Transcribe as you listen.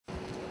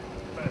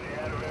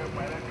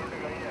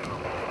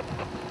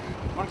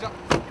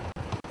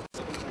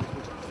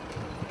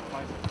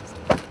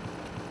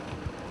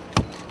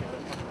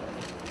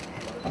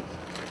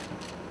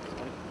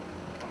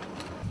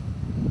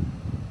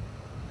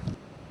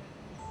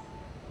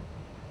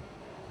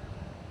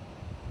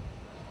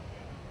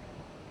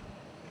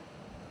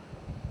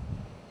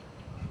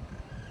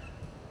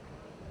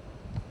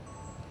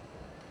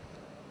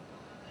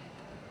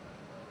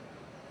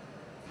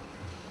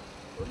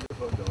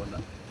Governor.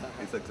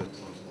 His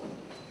Excellency.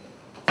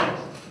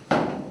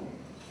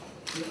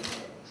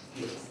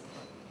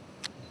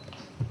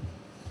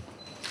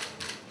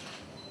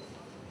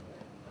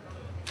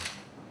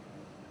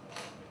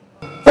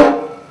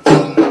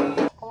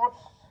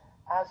 Sports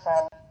as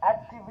an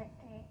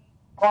activity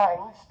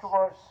points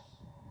towards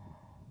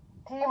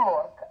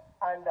teamwork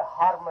and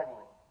harmony.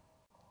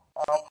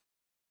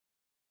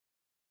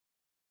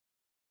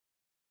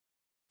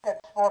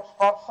 Sports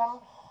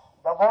persons,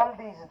 the world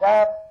is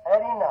their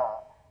arena,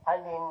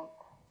 and in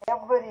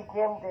every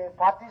game they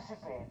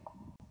participate.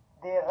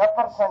 They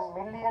represent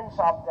millions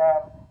of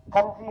their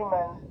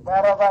countrymen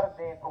wherever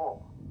they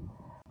go.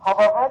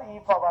 However,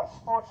 if our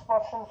sports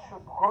persons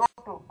should grow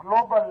to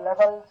global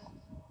levels,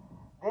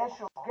 they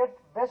should get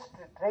best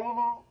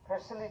training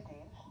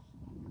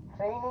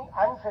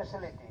and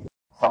facilities.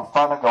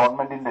 സംസ്ഥാന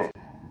ഗവൺമെന്റിന്റെ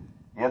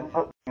എന്ത്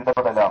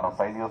ഇടപെടലാണ്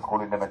സൈനിക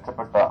സ്കൂളിന്റെ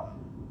മെച്ചപ്പെട്ട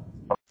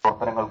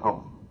പ്രവർത്തനങ്ങൾക്കും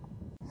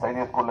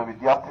സൈനിക സ്കൂളിലെ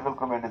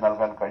വിദ്യാർത്ഥികൾക്കും വേണ്ടി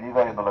നൽകാൻ കഴിയുക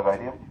എന്നുള്ള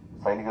കാര്യം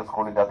സൈനിക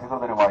സ്കൂളിന്റെ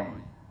അധികൃതരുമായി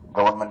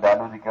ഗവൺമെന്റ്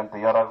ആലോചിക്കാൻ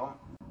തയ്യാറാകും.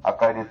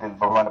 അക്കാര്യത്തിൽ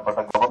ബഹുമാനപ്പെട്ട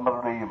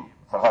ഗവർണറുടെയും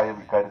സഹായം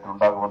ഇക്കാര്യത്തിൽ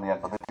ഉണ്ടാകുമെന്ന് ഞാൻ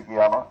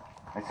പ്രതീക്ഷിക്കുകയാണ്.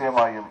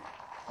 നിശ്ചയമായും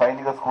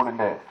സൈനിക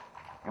സ്കൂളിന്റെ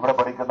ഇവിടെ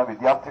പഠിക്കുന്ന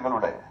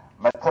വിദ്യാർത്ഥികളുടെ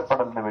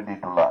മെച്ചപ്പെടലിന്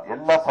വേണ്ടിയിട്ടുള്ള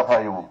എല്ലാ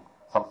സഹായവും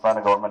സംസ്ഥാന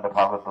ഗവൺമെന്റ്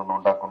ഭാഗത്തു നിന്ന്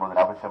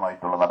ഉണ്ടാക്കുന്നതിന്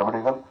ആവശ്യമായിട്ടുള്ള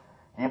നടപടികൾ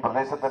ഈ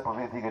പ്രദേശത്തെ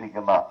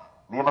പ്രതിനിധീകരിക്കുന്ന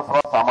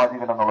നിയമസഭാ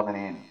സാമാജികൻ എന്നുള്ള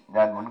നിലയിൽ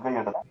ഞാൻ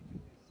മുൻകൈയെടുത്തു.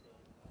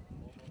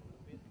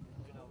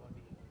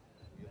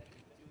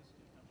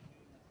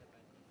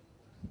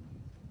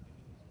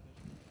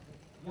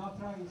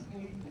 Yatra is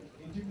aimed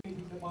at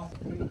educating the vast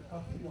great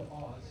country of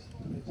ours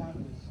to the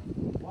channels,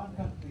 one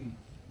country,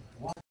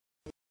 one.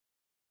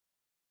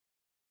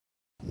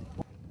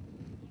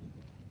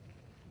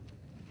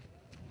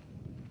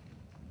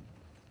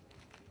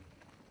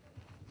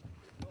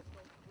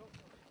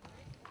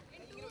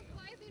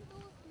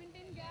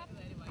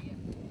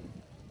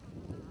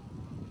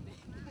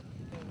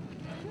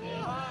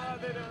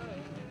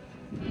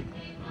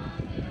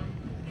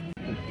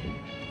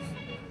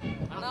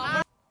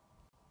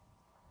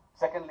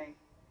 Secondly,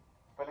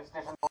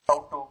 felicitation goes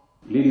out to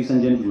ladies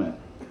and gentlemen.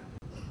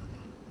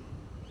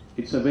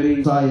 It's a very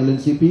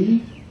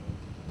LNCP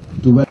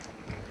to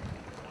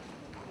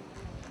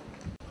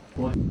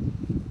for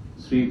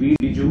Sri V.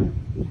 Diju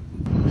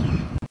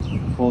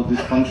for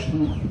this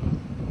function,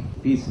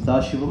 P.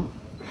 Sadashivam,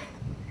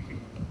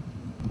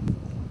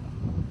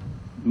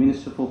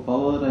 Minister for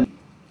Power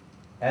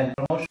and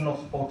Promotion of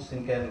Sports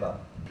in Kerala.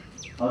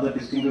 Other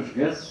distinguished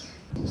guests,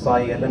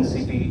 Sai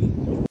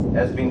LNCP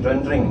has been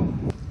rendering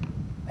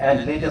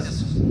and latest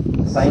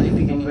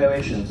scientific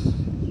innovations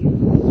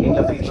in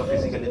the field of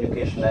physical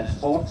education and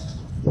sports,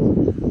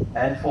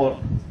 and for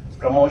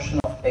promotion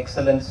of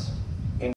excellence